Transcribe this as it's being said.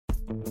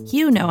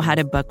You know how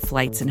to book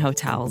flights and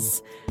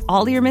hotels.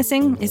 All you're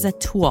missing is a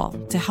tool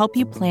to help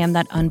you plan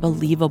that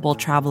unbelievable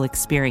travel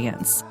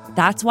experience.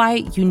 That's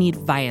why you need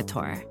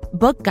Viator.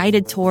 Book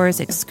guided tours,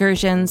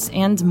 excursions,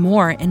 and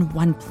more in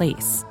one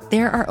place.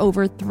 There are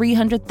over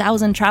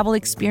 300,000 travel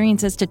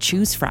experiences to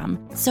choose from,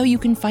 so you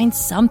can find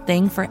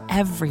something for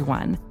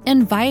everyone.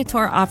 And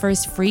Viator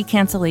offers free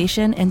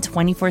cancellation and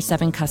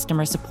 24/7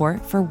 customer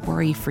support for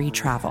worry-free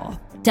travel.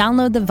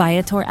 Download the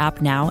Viator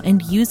app now and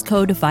use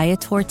code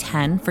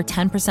Viator10 for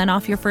 10%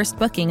 off your first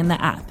booking in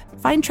the app.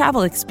 Find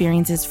travel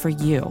experiences for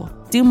you.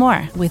 Do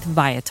more with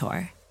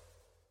Viator.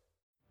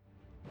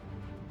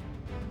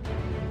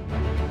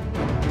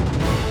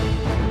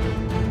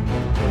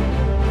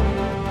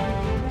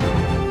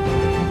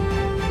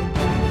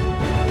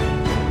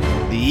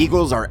 The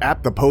Eagles are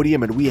at the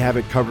podium, and we have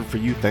it covered for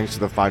you thanks to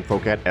the fine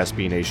folk at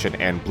SB Nation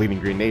and Bleeding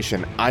Green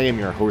Nation. I am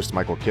your host,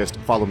 Michael Kist.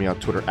 Follow me on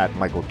Twitter at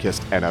Michael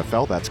Kist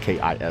NFL. That's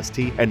Kist.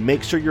 And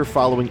make sure you're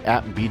following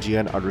at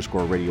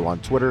BGN_radio on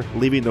Twitter,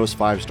 leaving those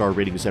 5-star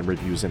ratings and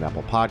reviews in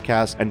Apple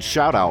Podcasts. And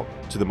shout out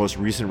to the most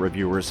recent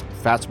reviewers,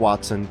 Fats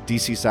Watson,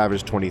 DC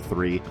Savage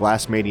 23,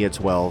 Glassmania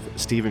 12,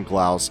 Stephen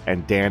Glaus,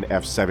 and Dan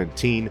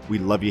F17. We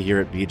love you here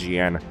at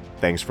BGN.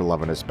 Thanks for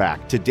loving us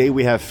back. Today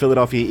we have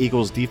Philadelphia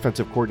Eagles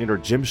defensive coordinator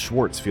Jim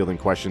Schwartz fielding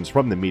questions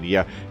from the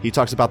media. He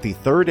talks about the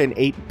 3rd and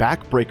 8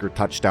 backbreaker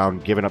touchdown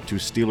given up to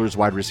Steelers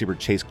wide receiver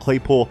Chase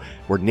Claypool,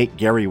 where Nate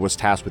Gerry was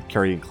tasked with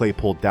carrying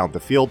Claypool down the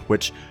field,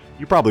 which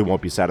you probably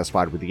won't be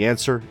satisfied with the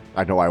answer.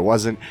 I know I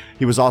wasn't.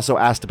 He was also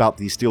asked about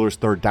the Steelers'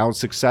 3rd down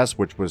success,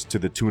 which was to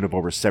the tune of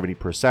over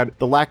 70%,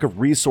 the lack of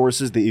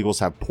resources the Eagles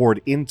have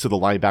poured into the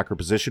linebacker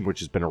position,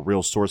 which has been a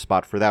real sore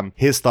spot for them,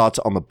 his thoughts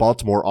on the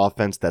Baltimore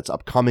offense that's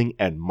upcoming,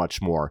 and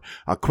much more.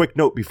 A quick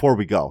note before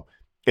we go.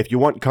 If you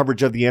want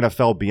coverage of the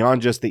NFL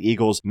beyond just the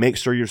Eagles, make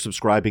sure you're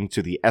subscribing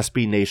to the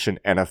SB Nation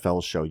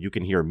NFL show. You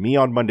can hear me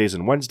on Mondays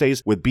and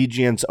Wednesdays with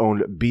BGN's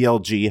own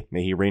BLG,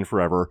 may he reign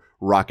forever,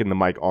 rocking the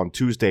mic on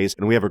Tuesdays.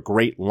 And we have a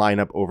great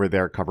lineup over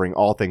there covering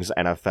all things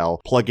NFL.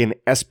 Plug in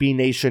SB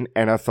Nation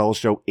NFL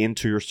show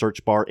into your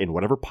search bar in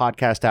whatever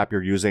podcast app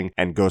you're using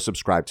and go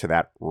subscribe to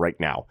that right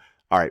now.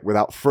 All right,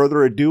 without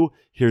further ado,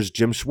 here's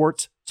Jim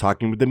Schwartz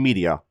talking with the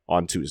media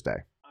on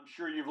Tuesday.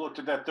 Sure, you've looked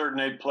at that 3rd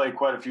and 8 play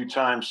quite a few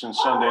times since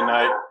Sunday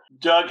night.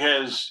 Doug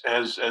has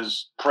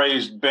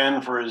praised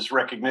Ben for his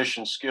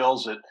recognition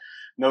skills at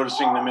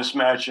noticing the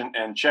mismatch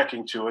and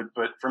checking to it.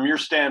 But from your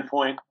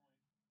standpoint,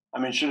 I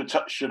mean, should a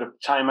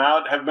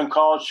timeout have been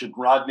called? Should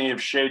Rodney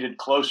have shaded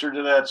closer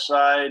to that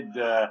side?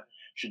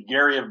 Should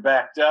Gerry have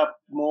backed up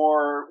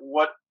more?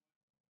 What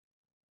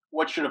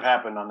should have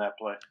happened on that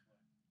play?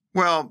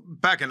 Well,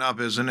 backing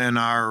up isn't in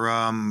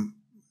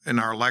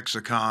our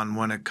lexicon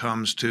when it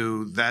comes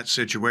to that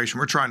situation.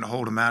 We're trying to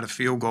hold them out of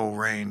field goal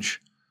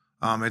range.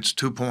 It's a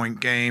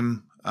 2-point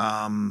game.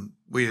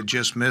 We had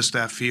just missed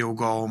that field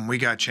goal, and we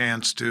got a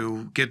chance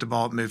to get the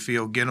ball at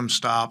midfield, get them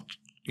stopped,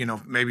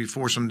 maybe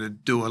force them to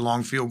do a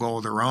long field goal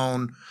of their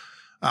own.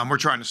 We're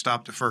trying to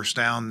stop the first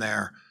down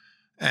there.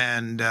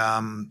 And,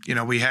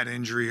 we had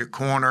injury at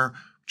corner,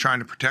 trying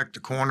to protect the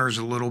corners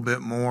a little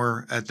bit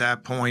more at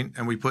that point,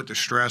 and we put the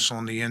stress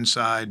on the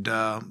inside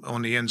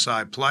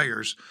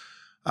players.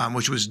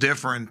 Which was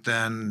different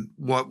than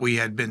what we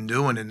had been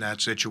doing in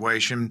that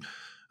situation.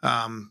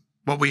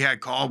 What we had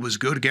called was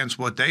good against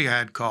what they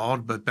had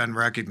called, but Ben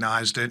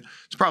recognized it.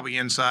 It's probably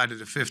inside of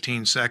the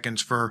 15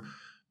 seconds for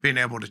being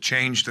able to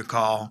change the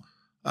call.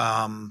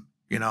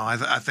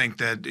 I think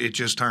that it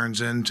just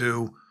turns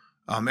into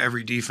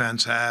every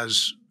defense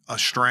has a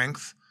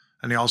strength,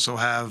 and they also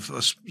have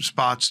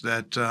spots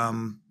that,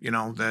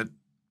 that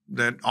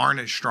aren't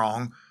as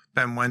strong.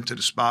 Ben went to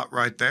the spot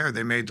right there.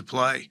 They made the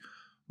play.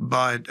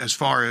 But as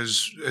far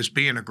as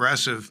being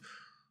aggressive,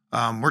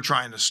 we're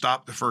trying to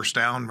stop the first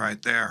down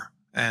right there.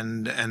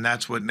 And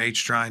that's what Nate's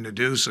trying to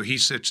do. So he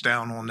sits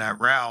down on that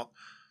route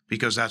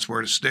because that's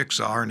where the sticks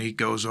are, and he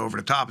goes over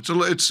the top.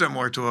 It's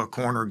similar to a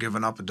corner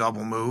giving up a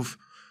double move.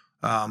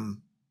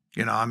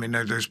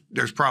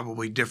 There's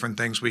probably different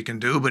things we can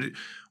do, but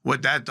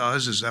what that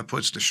does is that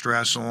puts the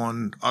stress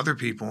on other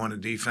people in the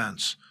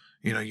defense.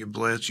 You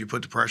blitz, you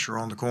put the pressure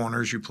on the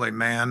corners, you play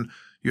man.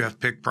 You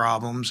have pick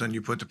problems, and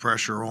you put the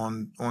pressure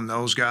on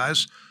those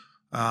guys.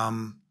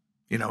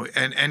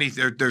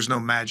 There's no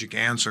magic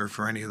answer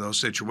for any of those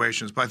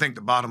situations. But I think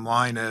the bottom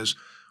line is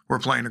we're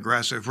playing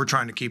aggressive. We're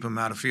trying to keep them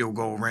out of field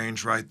goal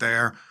range right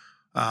there.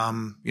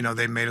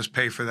 They made us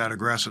pay for that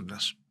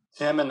aggressiveness.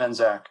 Tim and then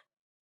Zach.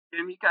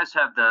 Tim, you guys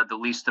have the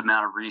least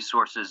amount of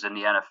resources in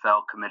the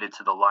NFL committed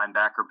to the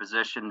linebacker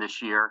position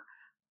this year.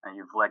 And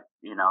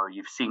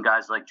you've seen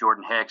guys like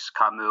Jordan Hicks,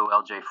 Camus,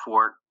 LJ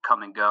Fort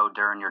come and go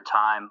during your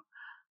time.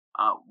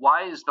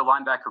 Why is the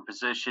linebacker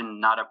position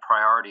not a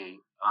priority?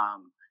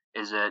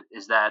 Is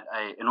that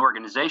an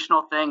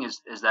organizational thing? Is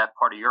that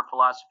part of your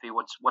philosophy?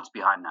 What's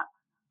behind that?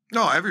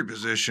 No, every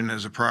position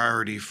is a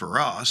priority for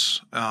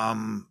us.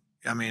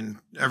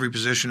 Every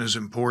position is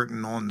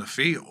important on the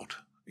field,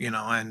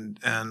 and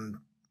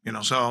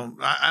So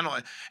I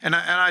don't, and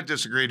I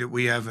disagree that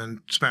we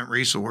haven't spent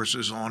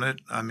resources on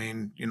it. I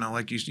mean,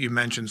 like you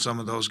mentioned, some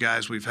of those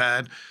guys we've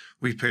had,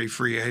 we pay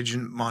free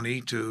agent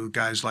money to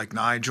guys like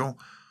Nigel.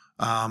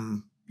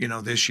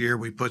 This year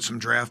we put some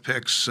draft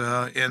picks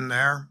in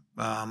there.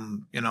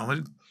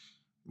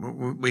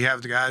 We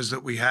have the guys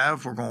that we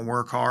have. We're going to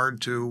work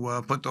hard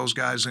to put those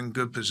guys in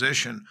good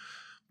position.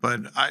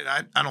 But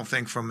I don't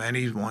think from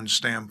anyone's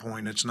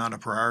standpoint it's not a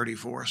priority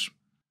for us.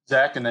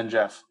 Zach and then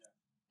Jeff.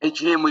 Hey,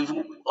 Jim, as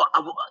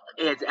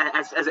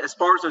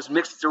far as those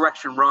mixed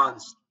direction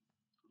runs,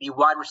 the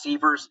wide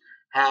receivers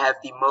have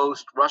the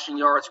most rushing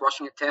yards,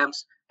 rushing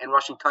attempts, and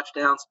rushing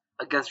touchdowns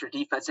against your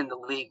defense in the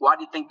league. Why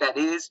do you think that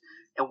is,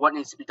 and what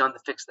needs to be done to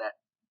fix that?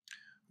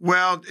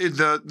 Well,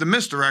 the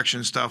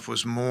misdirection stuff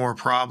was more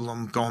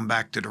problem going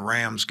back to the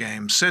Rams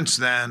game. Since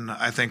then,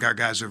 I think our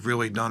guys have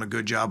really done a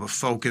good job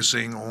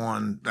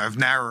of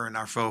narrowing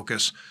our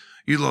focus.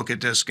 You look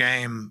at this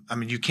game, I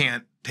mean, you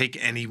can't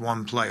take any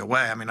one play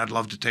away. I mean, I'd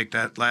love to take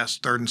that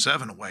last 3rd and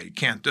 7 away. You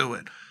can't do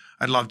it.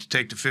 I'd love to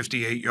take the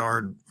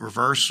 58-yard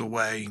reverse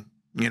away.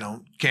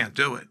 Can't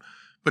do it.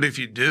 But if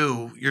you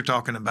do, you're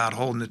talking about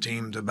holding the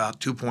team to about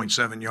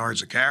 2.7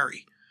 yards a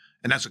carry.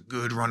 And that's a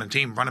good running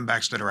team. Running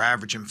backs that are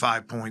averaging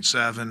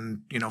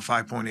 5.7,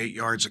 5.8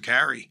 yards a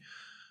carry.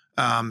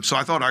 So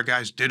I thought our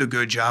guys did a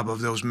good job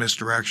of those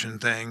misdirection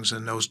things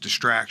and those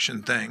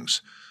distraction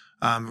things.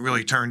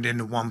 Really turned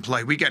into one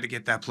play. We got to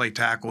get that play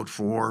tackled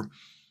for,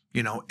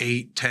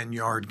 8,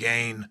 10-yard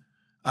gain,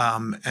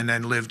 and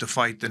then live to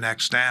fight the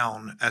next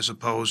down, as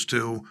opposed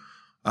to,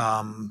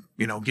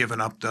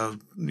 giving up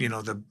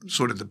the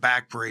sort of the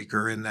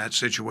backbreaker in that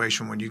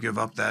situation when you give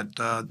up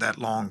that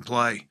long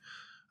play.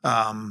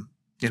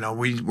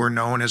 We're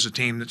known as a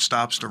team that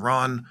stops the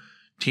run.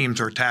 Teams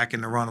are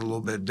attacking the run a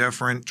little bit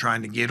different,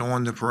 trying to get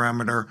on the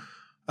perimeter.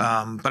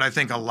 But I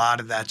think a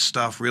lot of that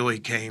stuff really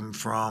came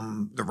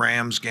from the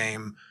Rams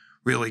game,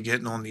 really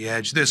getting on the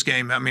edge. This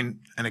game, I mean,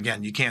 and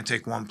again, you can't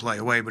take one play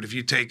away, but if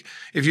you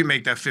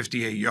make that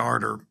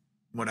 58-yard or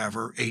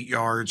whatever, 8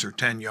 yards or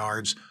 10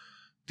 yards,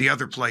 the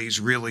other plays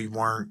really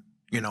weren't,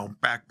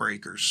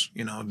 backbreakers.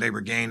 They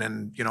were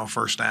gaining,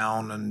 first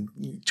down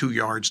and 2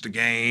 yards to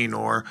gain,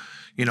 or,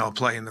 a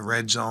play in the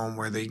red zone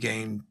where they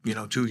gain,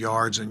 2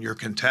 yards and you're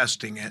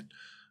contesting it.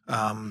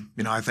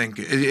 I think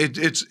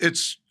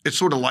it's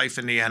sort of life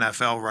in the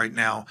NFL right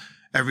now.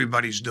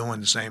 Everybody's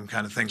doing the same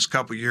kind of things. A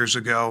couple of years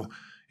ago,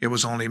 it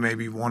was only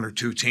maybe 1 or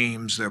 2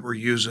 teams that were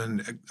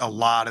using a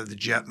lot of the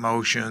jet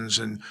motions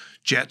and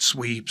jet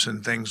sweeps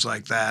and things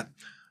like that.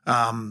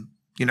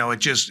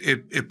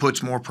 It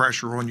puts more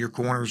pressure on your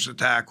corners to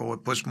tackle.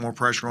 It puts more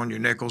pressure on your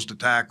nickels to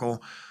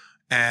tackle.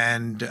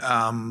 And,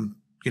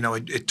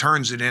 it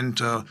turns it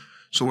into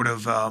sort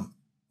of a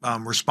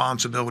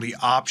responsibility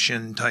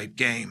option type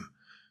game,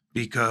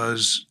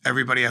 because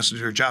everybody has to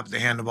do their job. If they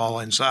hand the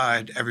ball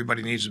inside,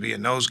 everybody needs to be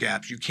in those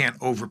gaps. You can't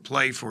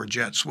overplay for a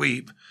jet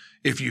sweep.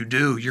 If you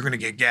do, you're going to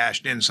get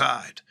gashed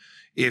inside.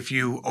 If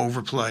you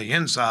overplay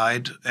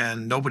inside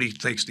and nobody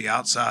takes the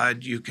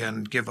outside, you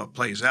can give up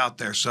plays out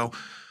there. So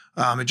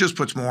it just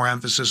puts more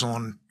emphasis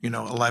on,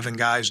 11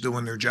 guys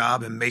doing their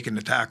job and making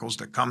the tackles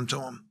that come to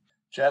them.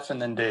 Jeff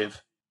and then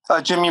Dave.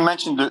 Jim, you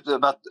mentioned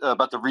about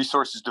the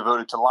resources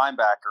devoted to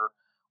linebacker.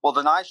 Well,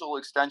 the Nigel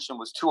extension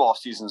was 2 off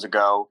seasons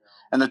ago,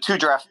 and the 2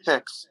 draft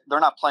picks, they're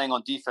not playing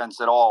on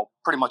defense at all,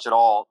 pretty much at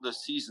all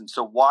this season.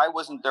 So why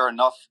wasn't there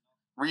enough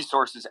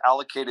resources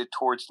allocated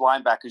towards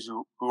linebackers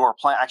who are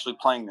actually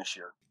playing this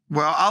year?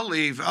 Well, I'll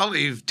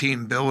leave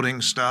team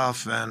building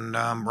stuff and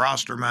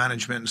roster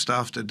management and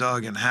stuff to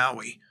Doug and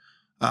Howie.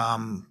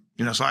 So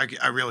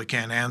I really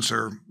can't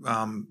answer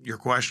your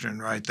question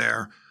right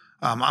there.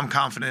 I'm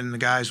confident in the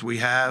guys we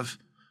have.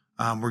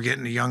 We're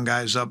getting the young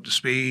guys up to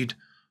speed.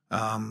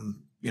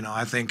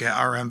 I think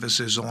our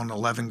emphasis on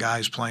 11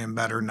 guys playing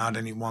better, not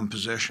any one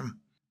position.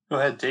 Go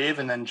ahead, Dave,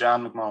 and then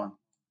John McMullen.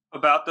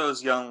 About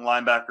those young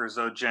linebackers,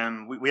 though,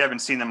 Jim, we haven't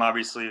seen them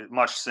obviously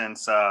much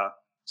since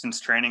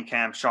training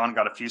camp. Sean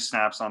got a few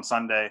snaps on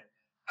Sunday.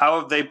 How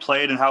have they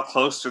played, and how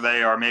close to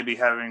they are maybe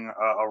having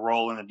a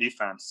role in the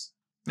defense?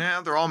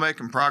 Yeah, they're all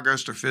making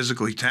progress. They're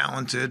physically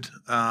talented,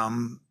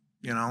 and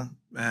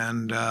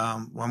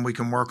when we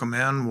can work them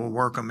in, we'll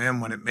work them in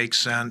when it makes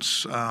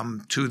sense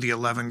to the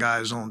 11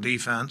 guys on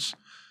defense.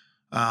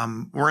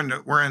 We're in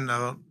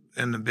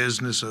the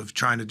business of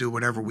trying to do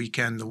whatever we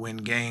can to win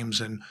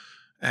games and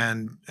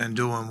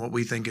doing what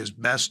we think is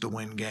best to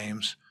win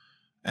games.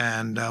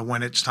 And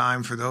when it's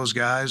time for those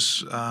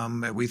guys,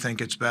 we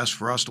think it's best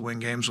for us to win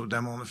games with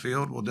them on the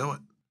field, we'll do it.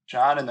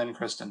 John and then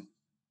Kristen.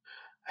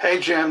 Hey,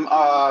 Jim.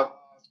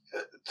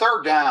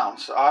 Third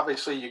downs.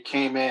 Obviously, you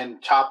came in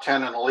top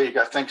 10 in the league,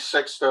 I think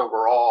 6th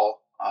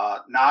overall.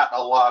 Not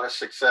a lot of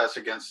success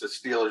against the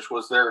Steelers.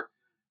 Was there,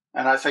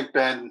 and I think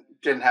Ben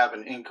didn't have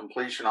an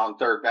incompletion on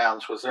third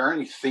downs. Was there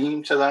any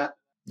theme to that?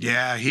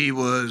 Yeah, he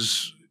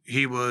was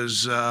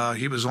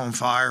on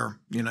fire.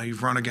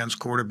 You've run against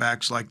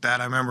quarterbacks like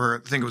that. I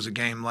think it was a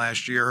game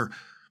last year.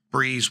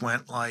 Breeze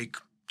went like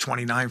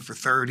 29 for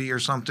 30 or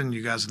something.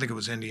 You guys, I think it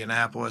was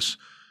Indianapolis.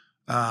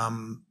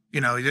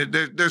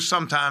 there's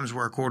some times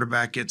where a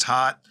quarterback gets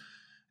hot,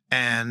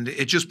 and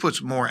it just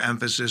puts more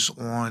emphasis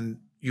on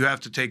you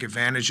have to take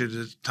advantage of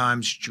the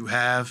times that you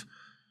have.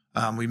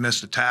 We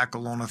missed a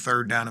tackle on a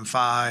 3rd down and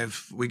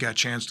 5. We got a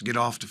chance to get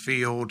off the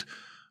field.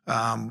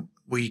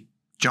 We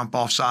jump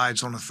off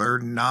sides on a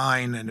 3rd and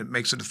 9, and it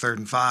makes it a 3rd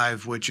and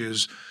 5, which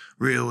is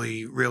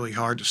really, really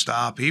hard to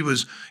stop. He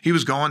was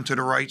going to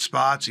the right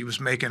spots. He was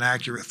making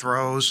accurate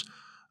throws.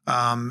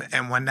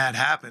 And when that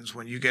happens,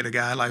 when you get a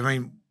guy like,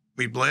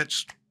 we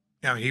blitzed.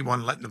 He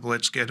wasn't letting the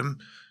blitz get him.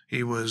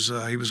 He was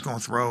going to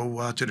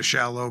throw to the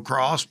shallow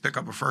cross, pick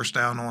up a 1st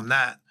down on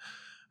that.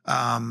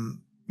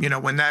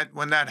 When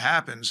that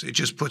happens, it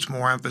just puts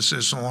more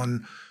emphasis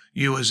on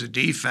you as a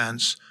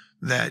defense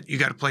that you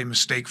got to play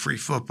mistake-free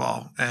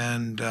football.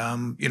 And,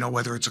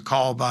 whether it's a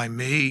call by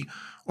me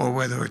or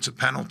whether it's a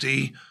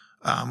penalty,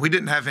 we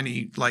didn't have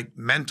any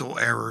mental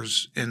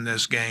errors in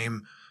this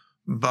game,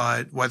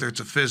 but whether it's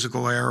a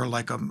physical error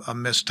like a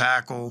missed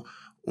tackle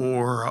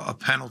or a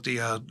penalty,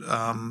 a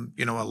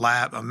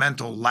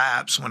mental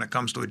lapse when it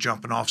comes to a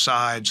jumping off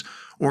sides,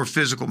 or a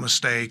physical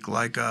mistake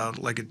like a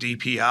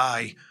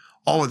DPI,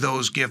 all of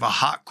those give a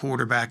hot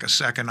quarterback a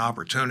second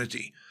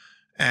opportunity.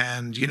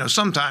 And,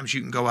 sometimes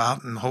you can go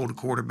out and hold a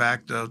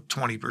quarterback to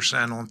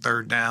 20% on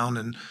 3rd down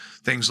and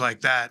things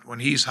like that. When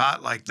he's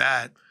hot like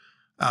that,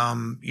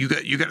 you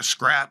got to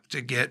scrap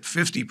to get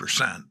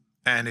 50%.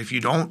 And if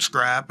you don't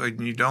scrap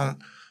and you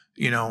don't,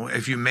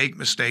 if you make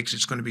mistakes,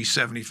 it's going to be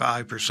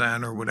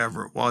 75% or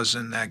whatever it was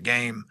in that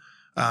game.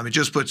 It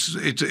just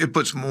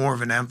puts more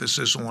of an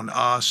emphasis on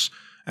us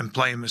and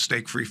playing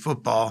mistake-free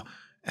football.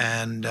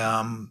 And,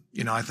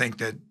 I think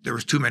that there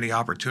was too many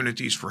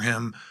opportunities for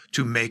him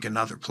to make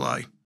another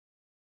play.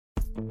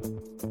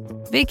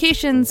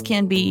 Vacations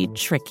can be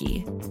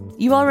tricky.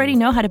 You already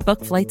know how to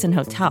book flights and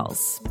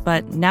hotels,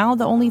 but now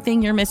the only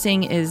thing you're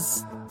missing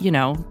is,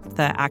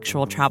 the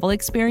actual travel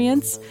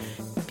experience.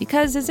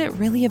 Because is it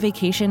really a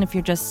vacation if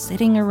you're just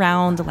sitting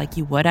around like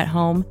you would at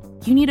home?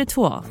 You need a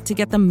tool to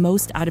get the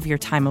most out of your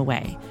time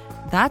away.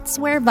 That's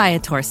where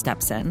Viator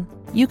steps in.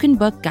 You can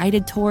book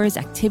guided tours,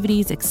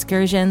 activities,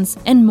 excursions,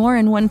 and more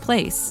in one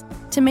place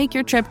to make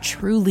your trip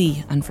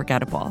truly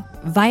unforgettable.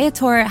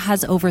 Viator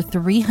has over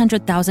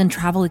 300,000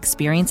 travel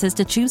experiences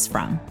to choose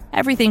from.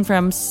 Everything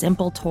from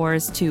simple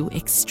tours to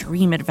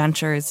extreme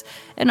adventures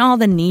and all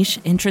the niche,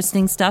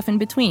 interesting stuff in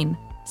between.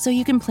 So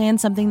you can plan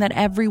something that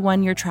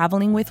everyone you're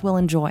traveling with will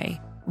enjoy.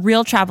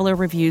 Real traveler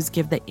reviews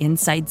give the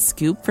inside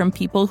scoop from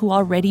people who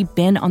already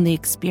been on the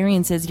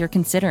experiences you're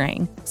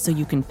considering, so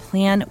you can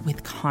plan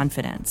with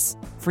confidence.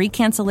 Free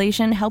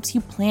cancellation helps you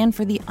plan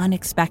for the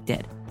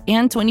unexpected.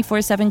 And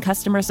 24/7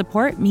 customer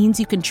support means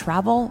you can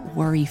travel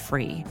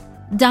worry-free.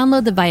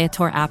 Download the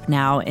Viator app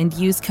now and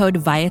use code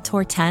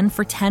Viator10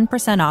 for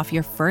 10% off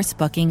your first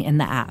booking in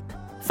the app.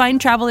 Find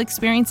travel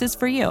experiences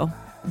for you.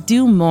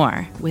 Do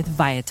more with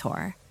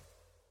Viator.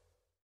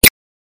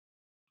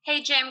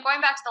 Hey, Jim,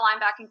 going back to the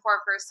linebacking core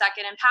for a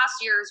second, in past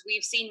years,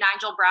 we've seen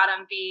Nigel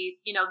Bradham be,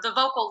 the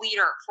vocal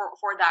leader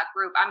for that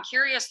group. I'm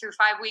curious through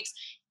 5 weeks,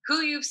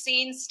 who you've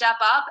seen step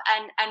up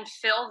and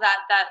fill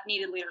that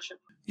needed leadership.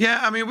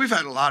 Yeah, we've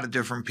had a lot of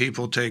different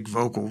people take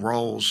vocal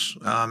roles,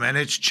 and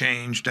it's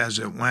changed as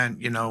it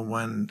went,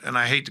 and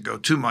I hate to go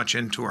too much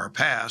into our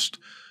past,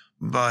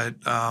 but,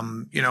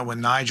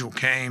 when Nigel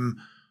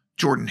came,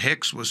 Jordan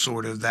Hicks was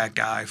sort of that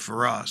guy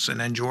for us. And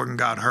then Jordan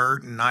got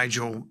hurt and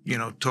Nigel,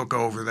 took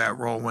over that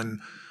role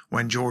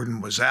when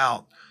Jordan was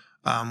out.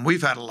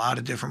 We've had a lot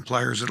of different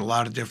players at a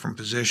lot of different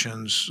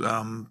positions,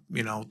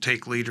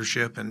 take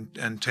leadership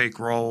and take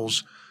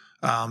roles.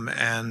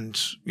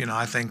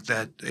 I think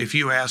that if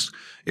you ask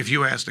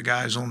the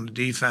guys on the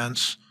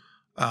defense,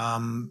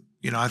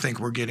 I think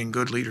we're getting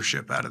good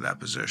leadership out of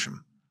that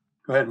position.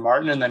 Go ahead,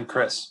 Martin, and then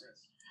Chris.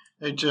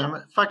 Hey, Jim,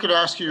 if I could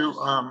ask you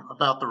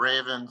about the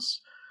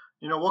Ravens.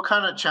 What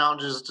kind of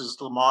challenges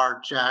does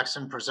Lamar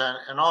Jackson present?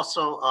 And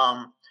also,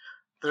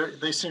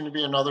 they seem to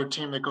be another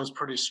team that goes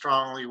pretty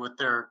strongly with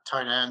their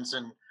tight ends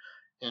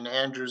and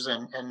Andrews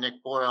and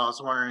Nick Boyle. I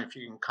was wondering if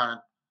you can kind of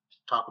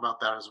talk about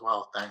that as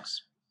well.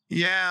 Thanks.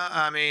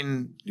 Yeah,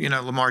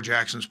 Lamar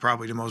Jackson's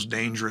probably the most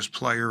dangerous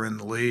player in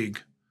the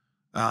league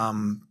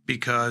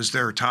because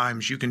there are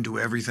times you can do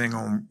everything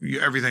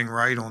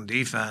right on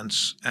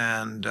defense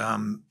and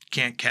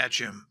can't catch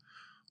him.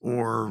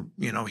 Or,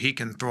 he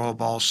can throw a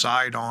ball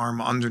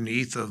sidearm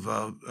underneath of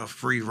a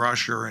free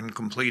rusher and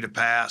complete a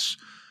pass.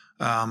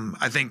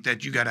 I think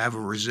that you got to have a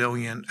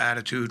resilient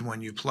attitude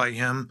when you play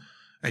him,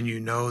 and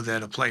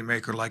that a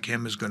playmaker like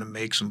him is going to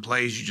make some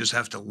plays. You just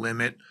have to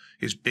limit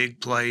his big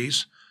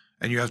plays,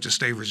 and you have to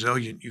stay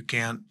resilient. You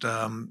can't,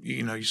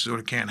 you sort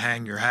of can't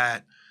hang your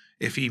hat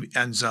if he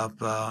ends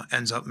up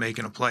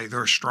making a play.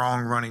 They're a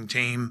strong running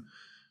team,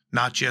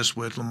 not just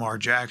with Lamar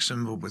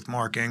Jackson, but with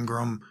Mark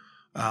Ingram.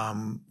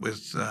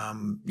 With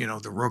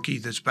the rookie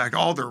that's back.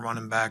 All their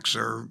running backs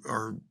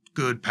are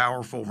good,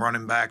 powerful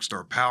running backs. They're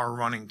a power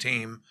running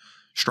team,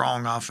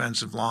 strong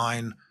offensive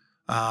line.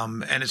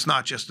 And it's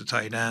not just the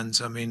tight ends.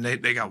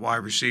 They got wide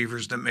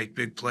receivers that make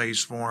big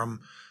plays for them.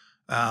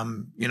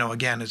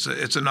 Again,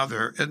 it's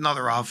another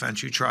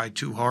offense. You try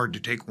too hard to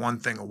take one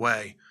thing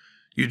away.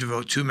 You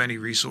devote too many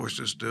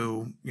resources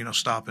to,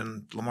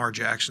 stopping Lamar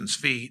Jackson's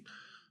feet.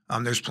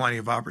 There's plenty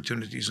of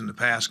opportunities in the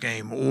pass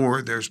game,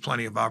 or there's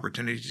plenty of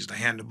opportunities to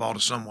hand the ball to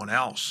someone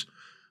else.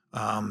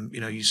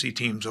 You see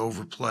teams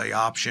overplay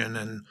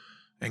option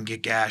and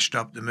get gashed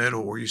up the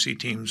middle, or you see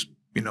teams,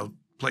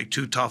 play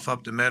too tough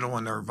up the middle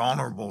and they're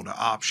vulnerable to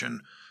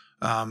option.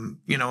 A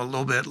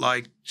little bit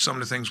like some of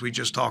the things we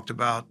just talked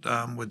about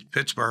with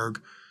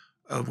Pittsburgh,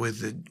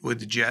 with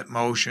the jet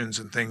motions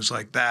and things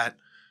like that.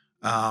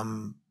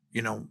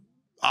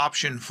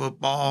 Option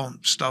football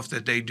stuff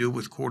that they do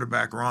with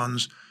quarterback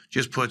runs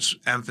just puts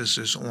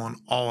emphasis on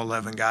all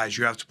 11 guys.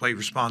 You have to play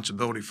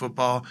responsibility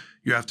football.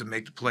 You have to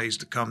make the plays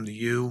to come to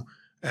you,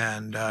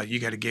 and you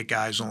got to get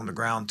guys on the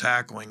ground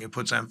tackling. It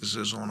puts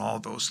emphasis on all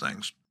those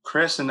things.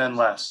 Chris and then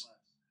Les.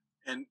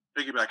 And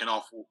piggybacking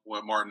off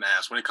what Martin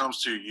asked, when it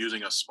comes to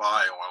using a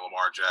spy on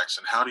Lamar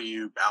Jackson, how do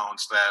you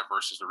balance that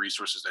versus the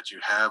resources that you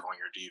have on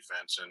your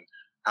defense, and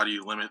how do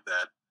you limit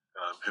that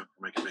him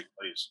making big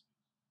plays?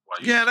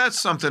 Yeah, that's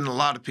something a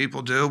lot of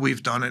people do.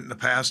 We've done it in the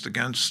past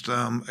against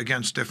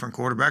different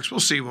quarterbacks.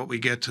 We'll see what we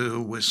get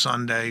to with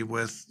Sunday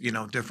with,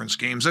 different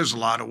schemes. There's a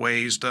lot of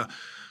ways to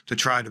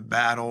try to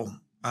battle,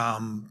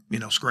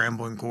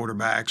 scrambling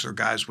quarterbacks or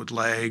guys with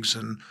legs.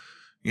 And,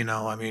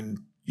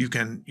 you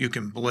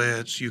can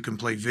blitz, you can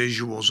play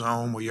visual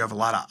zone where you have a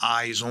lot of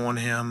eyes on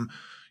him.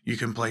 You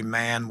can play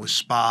man with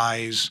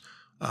spies.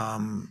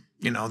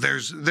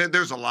 There's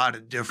a lot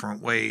of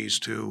different ways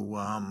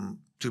to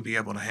be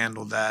able to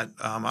handle that.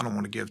 I don't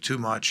want to give too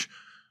much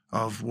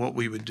of what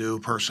we would do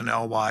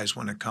personnel-wise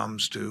when it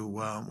comes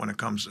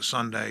to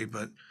Sunday,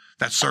 but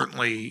that's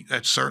certainly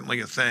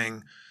a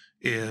thing.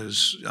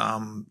 Is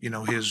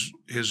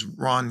his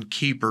run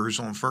keepers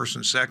on first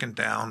and second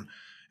down,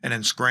 and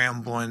then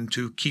scrambling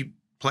to keep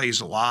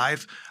plays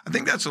alive. I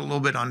think that's a little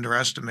bit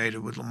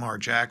underestimated with Lamar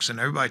Jackson.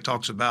 Everybody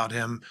talks about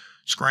him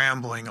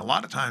scrambling. A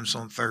lot of times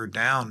on third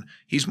down,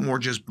 he's more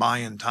just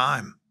buying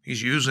time.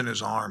 He's using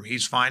his arm.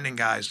 He's finding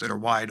guys that are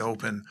wide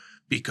open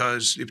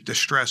because if the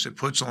stress it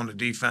puts on the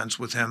defense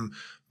with him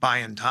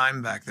buying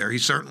time back there. He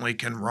certainly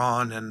can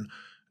run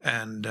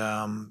and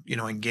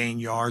gain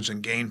yards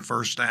and gain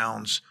first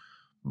downs.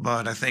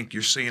 But I think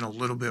you're seeing a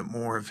little bit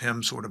more of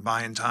him sort of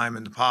buying time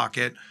in the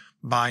pocket,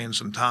 buying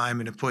some time,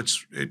 and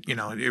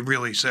it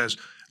really says,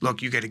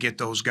 look, you got to get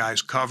those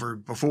guys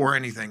covered before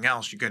anything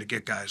else. You got to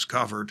get guys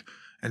covered,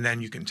 and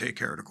then you can take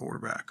care of the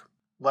quarterback.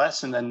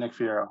 Les and then Nick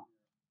Fierro.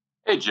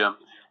 Hey, Jim.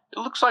 It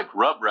looks like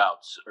rub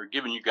routes are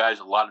giving you guys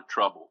a lot of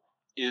trouble.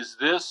 Is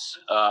this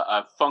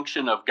a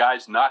function of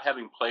guys not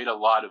having played a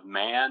lot of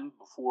man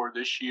before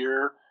this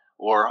year,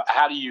 or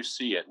how do you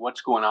see it?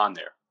 What's going on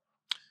there?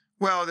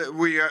 Well,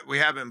 we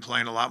have been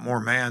playing a lot more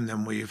man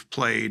than we've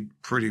played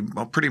pretty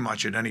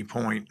much at any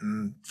point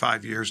in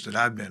 5 years that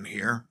I've been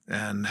here.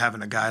 And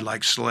having a guy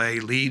like Slay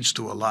leads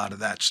to a lot of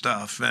that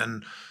stuff.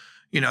 And,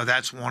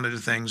 that's one of the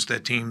things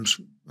that teams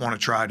want to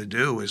try to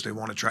do is they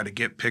want to try to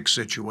get pick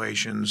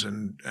situations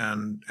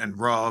and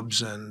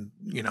rubs and,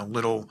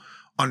 little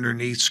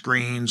underneath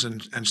screens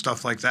and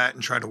stuff like that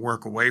and try to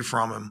work away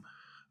from him.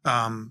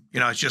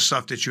 It's just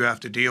stuff that you have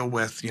to deal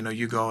with.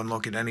 You go and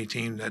look at any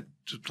team that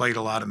played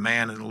a lot of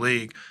man in the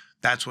league.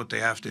 That's what they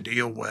have to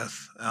deal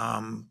with.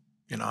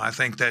 I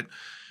think that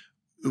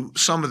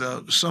some of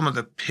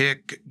the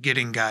pick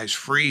getting guys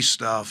free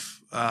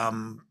stuff,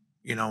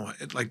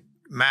 like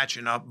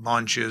matching up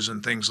bunches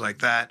and things like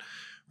that,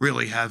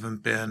 really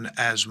haven't been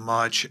as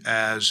much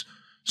as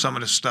some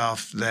of the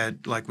stuff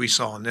that, like we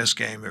saw in this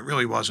game. It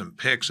really wasn't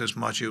picks as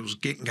much. It was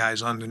getting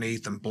guys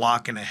underneath and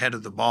blocking ahead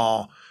of the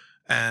ball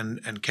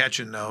and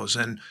catching those.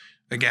 And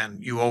again,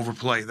 you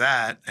overplay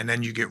that, and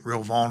then you get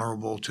real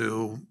vulnerable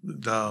to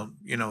the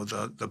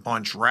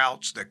bunch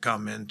routes that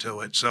come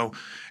into it. So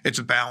it's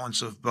a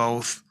balance of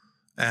both,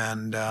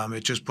 and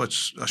it just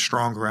puts a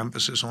stronger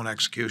emphasis on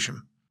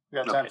execution. We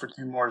got time for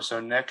two more,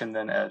 so Nick and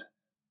then Ed.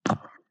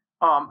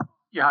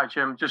 Yeah, hi,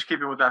 Jim. Just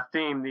keeping with that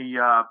theme,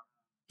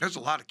 there's a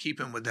lot of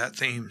keeping with that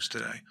themes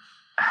today.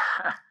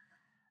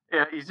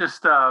 Yeah, he's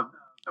just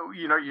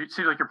you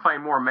seem like you're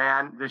playing more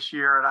man this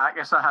year, and I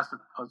guess that has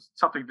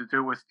something to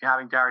do with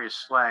having Darius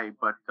Slay.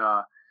 But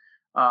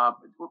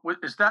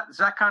is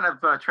that kind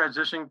of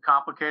transition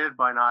complicated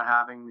by not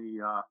having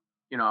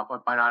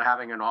by not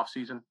having an off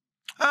season?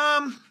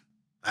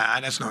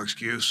 That's no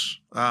excuse.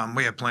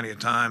 We have plenty of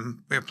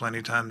time. We have plenty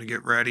of time to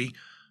get ready.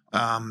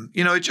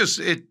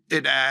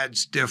 It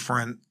adds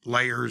different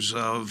layers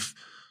of,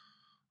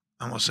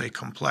 I won't say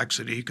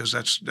complexity because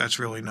that's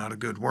really not a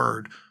good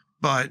word,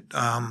 but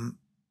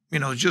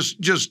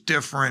just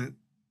different.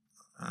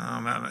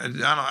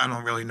 I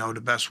don't really know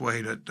the best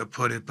way to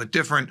put it, but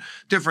different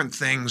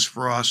things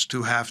for us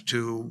to have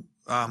to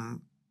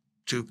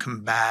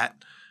combat,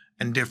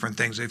 and different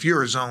things. If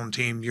you're a zone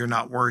team, you're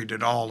not worried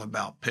at all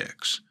about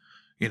picks.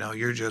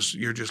 You're just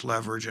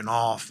leveraging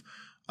off.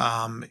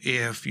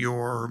 If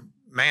you're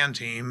man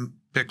team,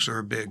 picks are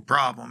a big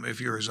problem.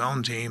 If you're a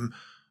zone team,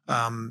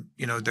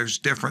 There's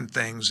different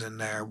things in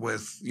there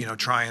with,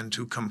 trying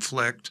to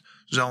conflict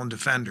zone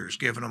defenders,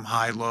 giving them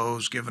high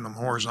lows, giving them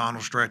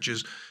horizontal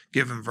stretches,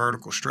 giving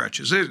vertical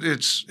stretches. It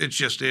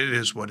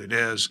is what it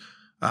is.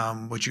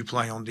 What you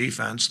play on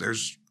defense,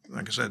 there's,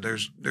 like I said,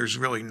 there's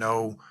really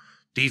no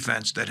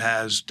defense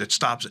that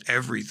stops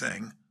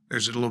everything.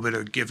 There's a little bit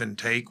of give and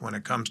take when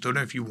it comes to it.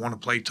 If you want to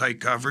play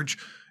tight coverage,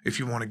 if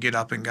you want to get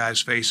up in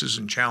guys' faces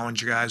and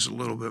challenge guys a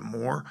little bit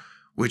more,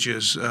 which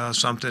is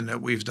something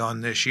that we've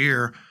done this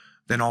year,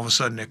 then all of a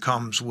sudden it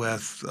comes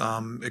with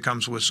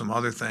some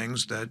other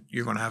things that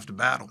you're going to have to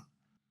battle.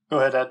 Go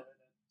ahead, Ed.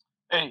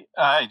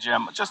 Hey,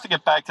 Jim. Just to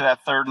get back to that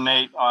 3rd and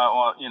 8,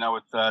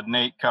 with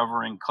Nate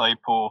covering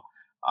Claypool.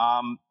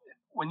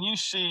 When you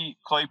see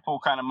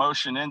Claypool kind of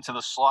motion into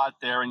the slot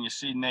there, and you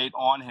see Nate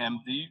on him,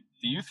 do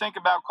you think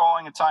about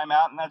calling a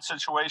timeout in that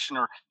situation,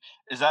 or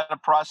is that a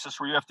process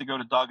where you have to go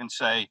to Doug and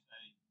say,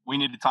 we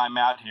need a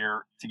timeout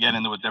here to get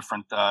into a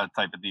different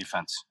type of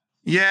defense?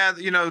 Yeah,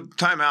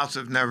 timeouts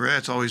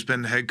that's always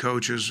been the head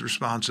coach's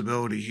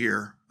responsibility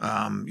here.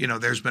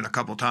 There's been a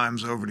couple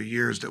times over the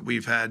years that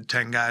we've had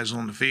 10 guys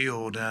on the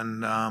field,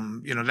 and,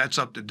 that's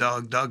up to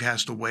Doug. Doug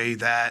has to weigh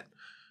that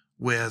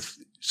with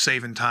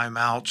saving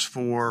timeouts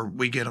for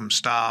we get them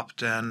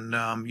stopped and,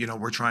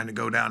 we're trying to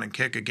go down and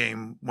kick a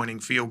game-winning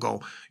field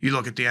goal. You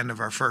look at the end of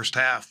our first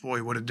half,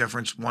 boy, what a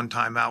difference one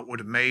timeout would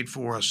have made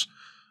for us,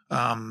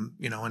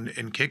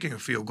 in kicking a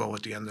field goal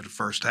at the end of the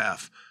first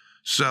half.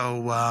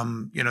 So,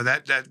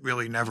 that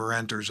really never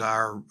enters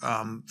our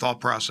thought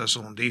process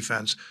on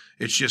defense.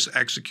 It's just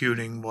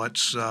executing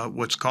what's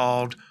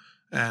called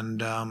and,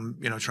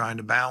 trying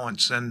to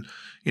balance. And,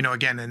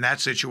 again, in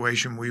that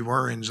situation, we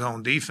were in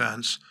zone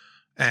defense.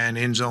 And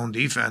in zone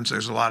defense,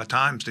 there's a lot of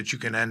times that you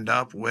can end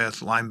up with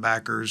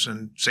linebackers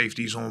and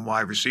safeties on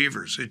wide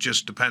receivers. It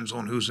just depends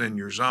on who's in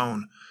your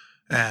zone.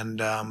 And,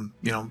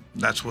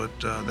 that's what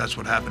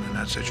happened in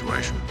that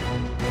situation.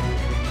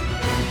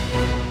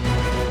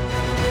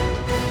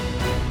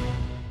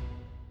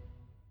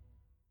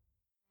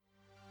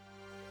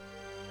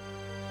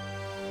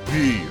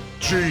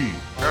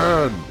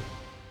 BGN.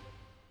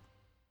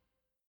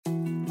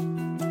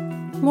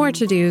 More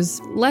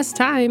to-dos, less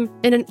time,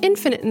 and an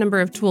infinite number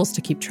of tools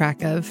to keep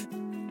track of.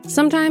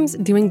 Sometimes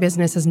doing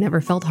business has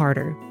never felt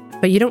harder,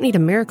 but you don't need a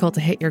miracle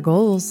to hit your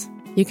goals.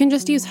 You can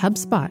just use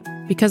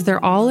HubSpot, because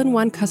their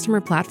all-in-one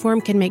customer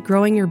platform can make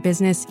growing your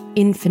business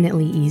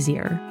infinitely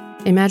easier.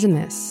 Imagine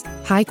this: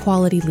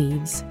 high-quality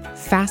leads,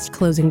 fast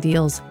closing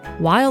deals,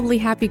 wildly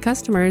happy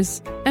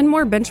customers, and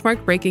more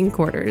benchmark-breaking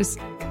quarters.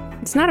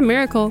 It's not a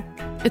miracle,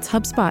 it's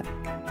HubSpot.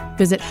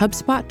 Visit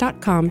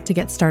HubSpot.com to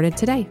get started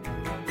today.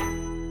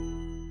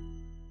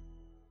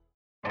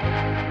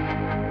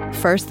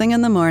 First thing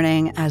in the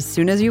morning, as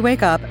soon as you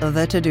wake up,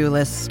 the to-do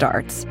list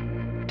starts.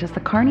 Does the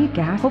car need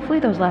gas?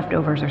 Hopefully those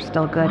leftovers are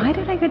still good. Why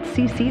did I get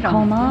CC'd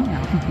on Mom?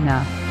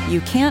 No.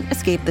 You can't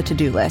escape the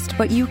to-do list,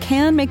 but you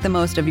can make the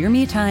most of your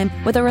me time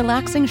with a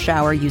relaxing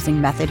shower using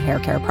Method Hair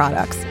Care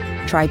products.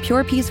 Try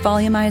Pure Peace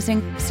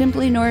Volumizing,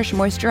 Simply Nourish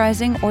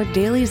Moisturizing, or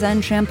Daily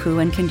Zen Shampoo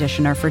and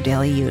Conditioner for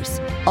daily use.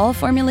 All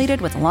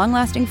formulated with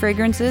long-lasting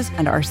fragrances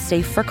and are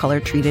safe for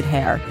color-treated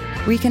hair.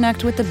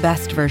 Reconnect with the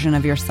best version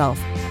of yourself.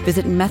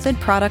 Visit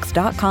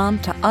methodproducts.com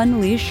to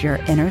unleash your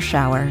inner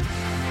shower.